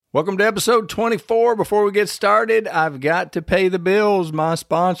Welcome to episode 24. Before we get started, I've got to pay the bills. My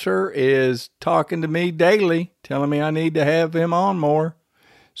sponsor is talking to me daily, telling me I need to have him on more.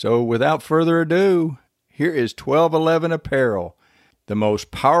 So without further ado, here is 1211 Apparel, the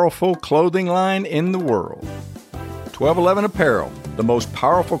most powerful clothing line in the world. 1211 Apparel, the most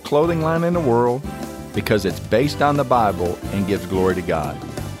powerful clothing line in the world because it's based on the Bible and gives glory to God.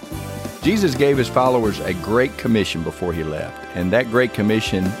 Jesus gave his followers a great commission before he left, and that great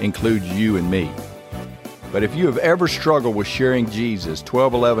commission includes you and me. But if you have ever struggled with sharing Jesus,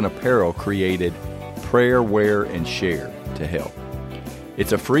 1211 Apparel created Prayer, Wear, and Share to help.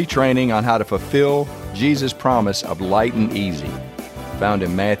 It's a free training on how to fulfill Jesus' promise of light and easy, found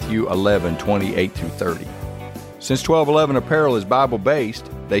in Matthew 11:28-30. Since 1211 Apparel is Bible-based,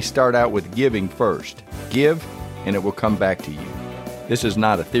 they start out with giving first. Give, and it will come back to you. This is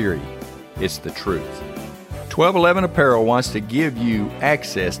not a theory. It's the truth. 1211 Apparel wants to give you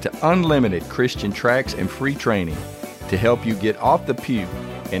access to unlimited Christian tracks and free training to help you get off the pew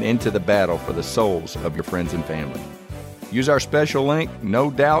and into the battle for the souls of your friends and family. Use our special link,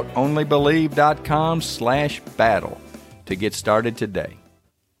 nodoubtonlybelieve.com/battle to get started today.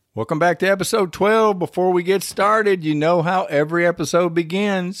 Welcome back to episode 12. Before we get started, you know how every episode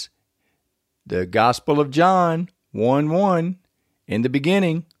begins. The Gospel of John 1:1. In the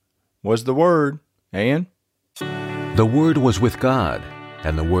beginning was the Word, and the Word was with God,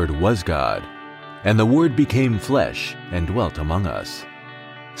 and the Word was God, and the Word became flesh and dwelt among us.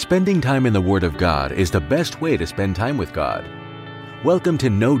 Spending time in the Word of God is the best way to spend time with God. Welcome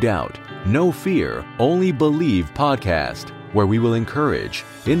to No Doubt, No Fear, Only Believe podcast, where we will encourage,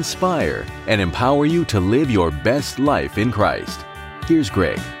 inspire, and empower you to live your best life in Christ. Here's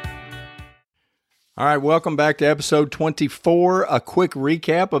Greg. All right, welcome back to episode 24. A quick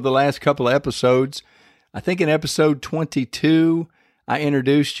recap of the last couple of episodes. I think in episode 22, I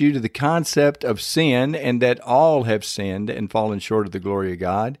introduced you to the concept of sin and that all have sinned and fallen short of the glory of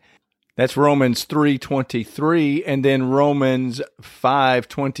God. That's Romans 3:23, and then Romans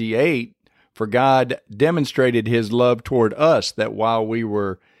 5:28. For God demonstrated his love toward us, that while we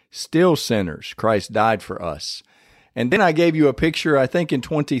were still sinners, Christ died for us. And then I gave you a picture, I think in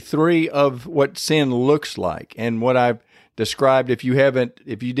 23, of what sin looks like and what I've described. If you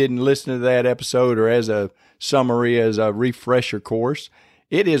didn't listen to that episode, or as a summary, as a refresher course,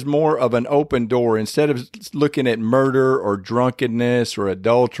 it is more of an open door. Instead of looking at murder or drunkenness or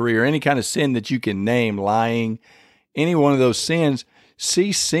adultery or any kind of sin that you can name, lying, any one of those sins,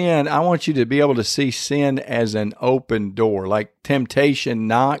 see sin. I want you to be able to see sin as an open door, like temptation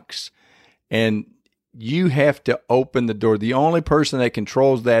knocks, and you have to open the door. The only person that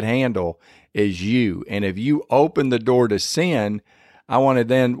controls that handle is you. And if you open the door to sin, I want to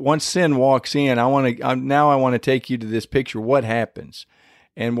then, once sin walks in, I want to take you to this picture. What happens?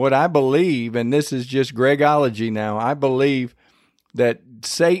 And what I believe, and this is just Gregology now, I believe that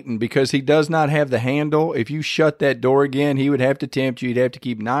Satan, because he does not have the handle, if you shut that door again, he would have to tempt you. He'd have to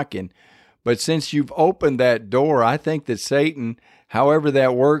keep knocking. But since you've opened that door, I think that Satan, however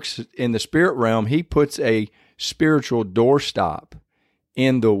that works in the spirit realm, he puts a spiritual doorstop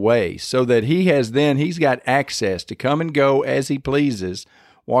in the way so that he's got access to come and go as he pleases,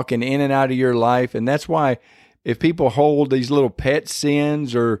 walking in and out of your life. And that's why if people hold these little pet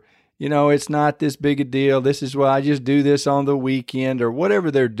sins, or, it's not this big a deal, this is why I just do this on the weekend, or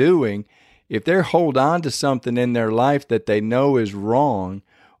whatever they're doing, if they hold on to something in their life that they know is wrong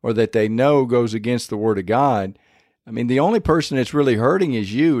or that they know goes against the Word of God, the only person that's really hurting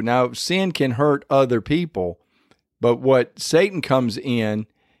is you. Now, sin can hurt other people, but what Satan comes in,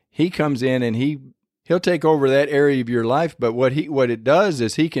 he comes in and he'll take over that area of your life, but what it does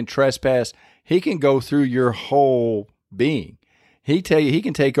is he can trespass. He can go through your whole being. He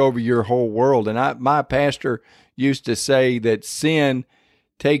can take over your whole world. And my pastor used to say that sin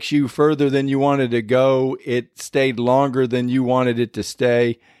takes you further than you wanted to go. It stayed longer than you wanted it to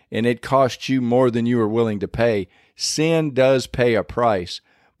stay, and it cost you more than you were willing to pay. Sin does pay a price.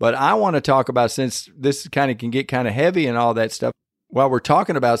 But I want to talk about, since this can get kind of heavy and all that stuff, while we're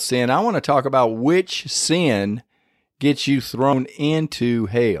talking about sin, I want to talk about which sin gets you thrown into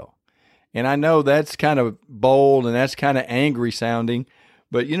hell. And I know that's kind of bold and that's kind of angry sounding,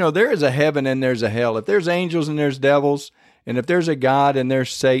 but there is a heaven and there's a hell. If there's angels and there's devils, and if there's a God and there's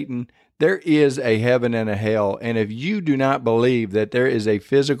Satan, there is a heaven and a hell. And if you do not believe that there is a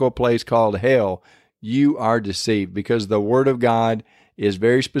physical place called hell, you are deceived, because the Word of God is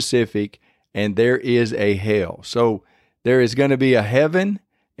very specific, and there is a hell. So there is going to be a heaven,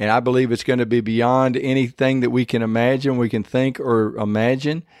 and I believe it's going to be beyond anything that we can imagine, we can think or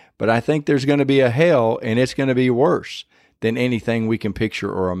imagine. But I think there's going to be a hell, and it's going to be worse than anything we can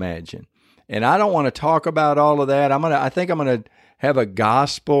picture or imagine. And I don't want to talk about all of that. I think I'm going to have a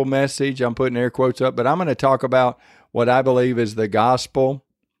gospel message. I'm putting air quotes up, but I'm going to talk about what I believe is the gospel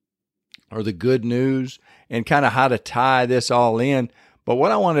or the good news and kind of how to tie this all in. But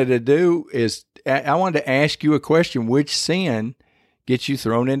what I wanted to do is I wanted to ask you a question. Which sin gets you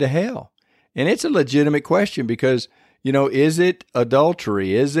thrown into hell? And it's a legitimate question because, is it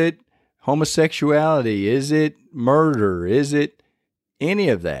adultery? Is it homosexuality? Is it murder? Is it any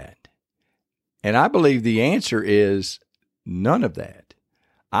of that? And I believe the answer is none of that.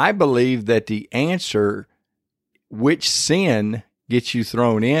 I believe that the answer, which sin gets you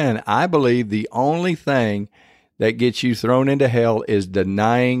thrown in, I believe the only thing that gets you thrown into hell is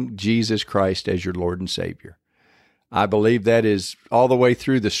denying Jesus Christ as your Lord and Savior. I believe that is all the way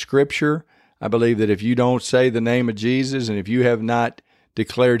through the Scripture. I believe that if you don't say the name of Jesus and if you have not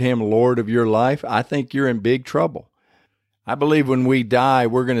declared Him Lord of your life, I think you're in big trouble. I believe when we die,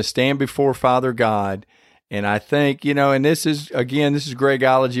 we're going to stand before Father God. And I think, and this is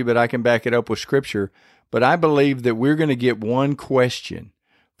Gregology, but I can back it up with Scripture. But I believe that we're going to get one question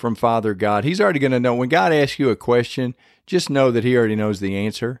from Father God. He's already going to know. When God asks you a question, just know that He already knows the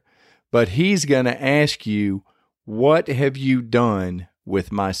answer. But He's going to ask you, what have you done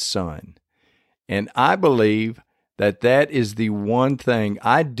with my son? And I believe that is the one thing.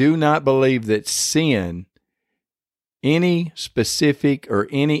 I do not believe that sin, any specific or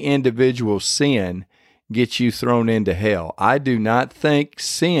any individual sin, gets you thrown into hell. I do not think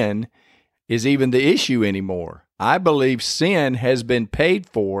sin is even the issue anymore. I believe sin has been paid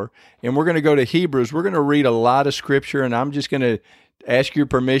for, and we're going to go to Hebrews. We're going to read a lot of Scripture, and I'm just going to ask your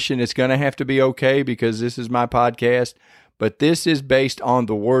permission. It's going to have to be okay because this is my podcast, but this is based on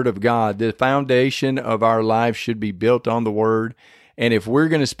the Word of God. The foundation of our lives should be built on the Word, and if we're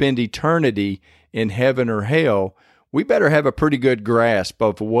going to spend eternity in heaven or hell, we better have a pretty good grasp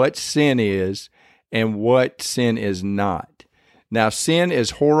of what sin is and what sin is not. Now, sin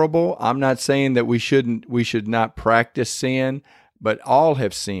is horrible. I'm not saying that we should not practice sin, but all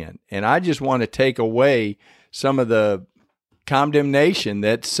have sinned. And I just want to take away some of the condemnation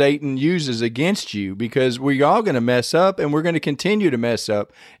that Satan uses against you because we're all going to mess up and we're going to continue to mess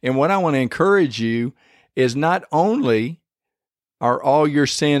up. And what I want to encourage you is not only are all your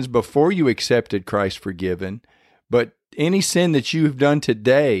sins before you accepted Christ forgiven, but any sin that you have done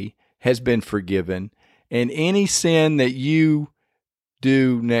today has been forgiven, and any sin that you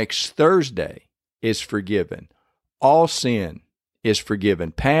do next Thursday is forgiven. All sin is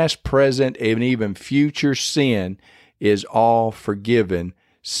forgiven. Past, present, and even future sin is all forgiven.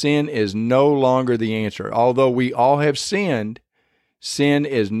 Sin is no longer the answer. Although we all have sinned, sin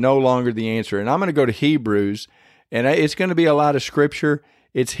is no longer the answer. And I'm going to go to Hebrews, and it's going to be a lot of Scripture.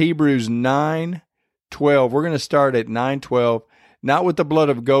 It's Hebrews 9:12. We're going to start at 9:12. Not with the blood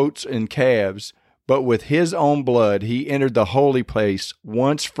of goats and calves, but with His own blood He entered the holy place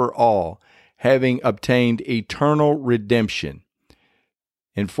once for all, having obtained eternal redemption.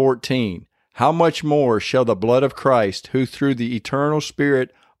 And 14, how much more shall the blood of Christ, who through the eternal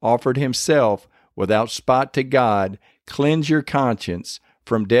Spirit offered Himself without spot to God, cleanse your conscience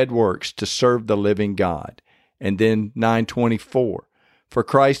from dead works to serve the living God? And then 9:24, for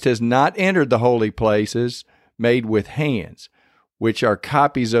Christ has not entered the holy places made with hands, which are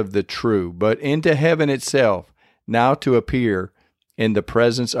copies of the true, but into heaven itself, now to appear in the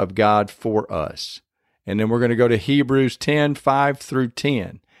presence of God for us. And then we're going to go to Hebrews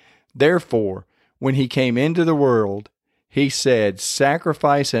 10:5-10. Therefore, when He came into the world, He said,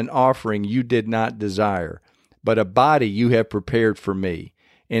 sacrifice and offering you did not desire, but a body you have prepared for me.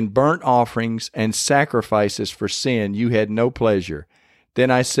 In burnt offerings and sacrifices for sin you had no pleasure. Then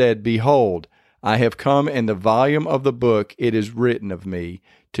I said, behold, I have come in the volume of the book it is written of me,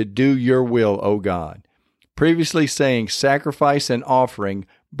 to do your will, O God. Previously saying, sacrifice and offering,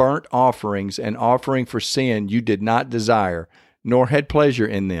 burnt offerings and offering for sin you did not desire, nor had pleasure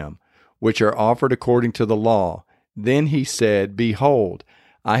in them, which are offered according to the law. Then He said, behold,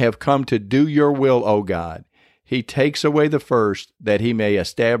 I have come to do your will, O God. He takes away the first, that He may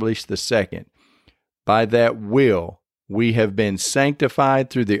establish the second. By that will we have been sanctified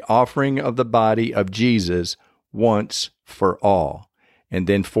through the offering of the body of Jesus once for all. And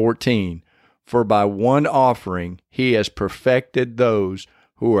then 14, for by one offering He has perfected those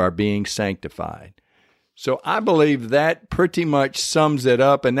who are being sanctified. So I believe that pretty much sums it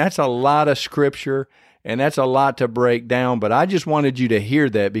up, and that's a lot of Scripture, and that's a lot to break down, but I just wanted you to hear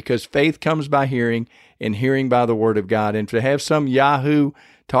that because faith comes by hearing, and hearing by the Word of God. And to have some yahoo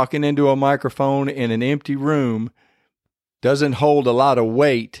talking into a microphone in an empty room doesn't hold a lot of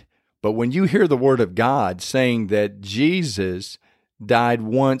weight But when you hear the Word of God saying that Jesus died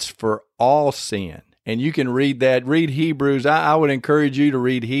once for all sin, and you can read that, read Hebrews. I would encourage you to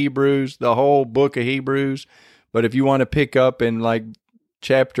read Hebrews, the whole book of Hebrews. But if you want to pick up in like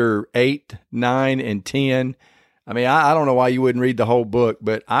chapter 8, 9, and 10, I don't know why you wouldn't read the whole book,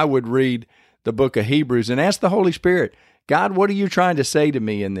 but I would read the book of Hebrews and ask the Holy Spirit, God, what are you trying to say to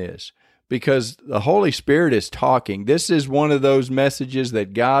me in this? Because the Holy Spirit is talking. This is one of those messages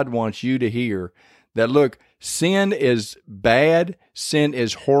that God wants you to hear, that look, sin is bad, sin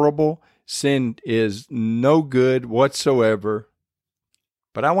is horrible, sin is no good whatsoever.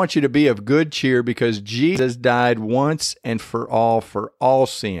 But I want you to be of good cheer because Jesus died once and for all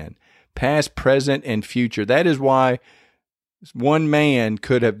sin, past, present, and future. That is why one man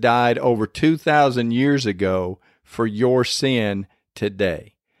could have died over 2,000 years ago for your sin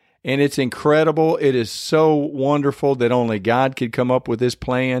today. And it's incredible. It is so wonderful that only God could come up with this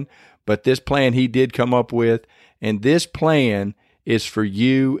plan, but this plan He did come up with. And this plan is for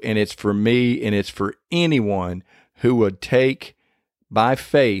you, and it's for me, and it's for anyone who would take by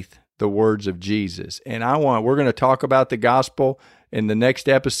faith the words of Jesus. And we're going to talk about the gospel in the next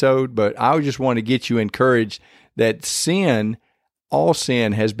episode, but I just want to get you encouraged that all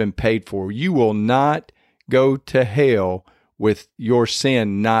sin has been paid for. You will not go to hell with your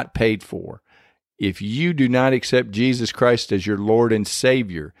sin not paid for. If you do not accept Jesus Christ as your Lord and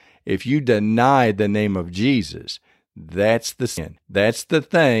Savior, if you deny the name of Jesus, that's the sin. That's the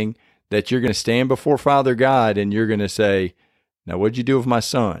thing that you're going to stand before Father God and you're going to say, now what'd you do with my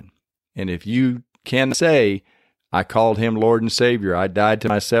son? And if you can say, I called him Lord and Savior, I died to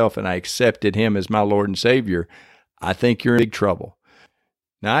myself and I accepted him as my Lord and Savior, I think you're in big trouble.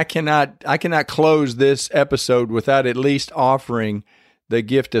 Now, I cannot close this episode without at least offering the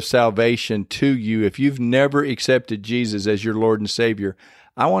gift of salvation to you. If you've never accepted Jesus as your Lord and Savior,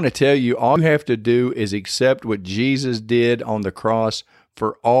 I want to tell you, all you have to do is accept what Jesus did on the cross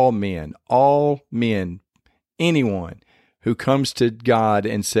for all men, anyone who comes to God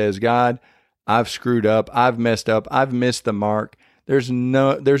and says, God, I've screwed up, I've messed up, I've missed the mark. There's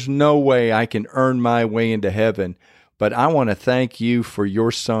no way I can earn my way into heaven. But I want to thank you for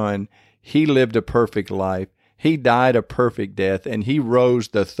your son. He lived a perfect life. He died a perfect death, and he rose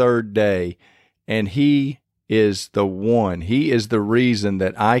the third day. And he is the one. He is the reason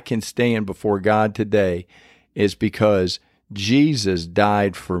that I can stand before God today, is because Jesus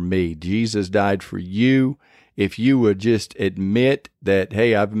died for me. Jesus died for you. If you would just admit that,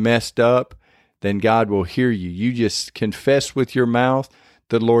 hey, I've messed up, then God will hear you. You just confess with your mouth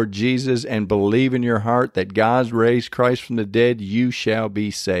the Lord Jesus and believe in your heart that God raised Christ from the dead, you shall be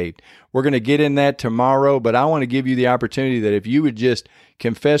saved. We're going to get in that tomorrow, but I want to give you the opportunity that if you would just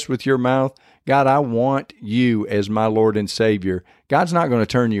confess with your mouth, God, I want you as my Lord and Savior. God's not going to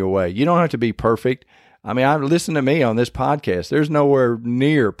turn you away. You don't have to be perfect. Listen to me on this podcast. There's nowhere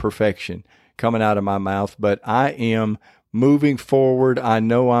near perfection coming out of my mouth, but I am moving forward. I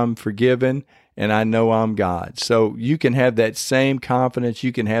know I'm forgiven, and I know I'm God. So you can have that same confidence.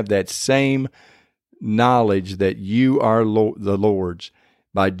 You can have that same knowledge that you are the Lord's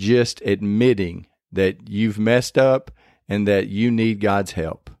by just admitting that you've messed up and that you need God's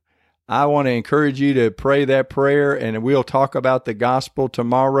help. I want to encourage you to pray that prayer, and we'll talk about the gospel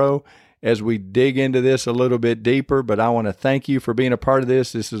tomorrow as we dig into this a little bit deeper. But I want to thank you for being a part of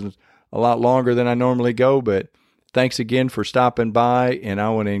this. This is a lot longer than I normally go, but thanks again for stopping by, and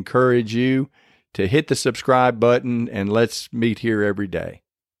I want to encourage you to hit the subscribe button, and let's meet here every day.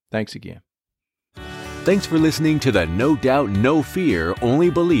 Thanks again. Thanks for listening to the No Doubt, No Fear, Only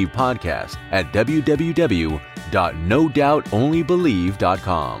Believe podcast at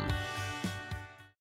www.nodoubtonlybelieve.com.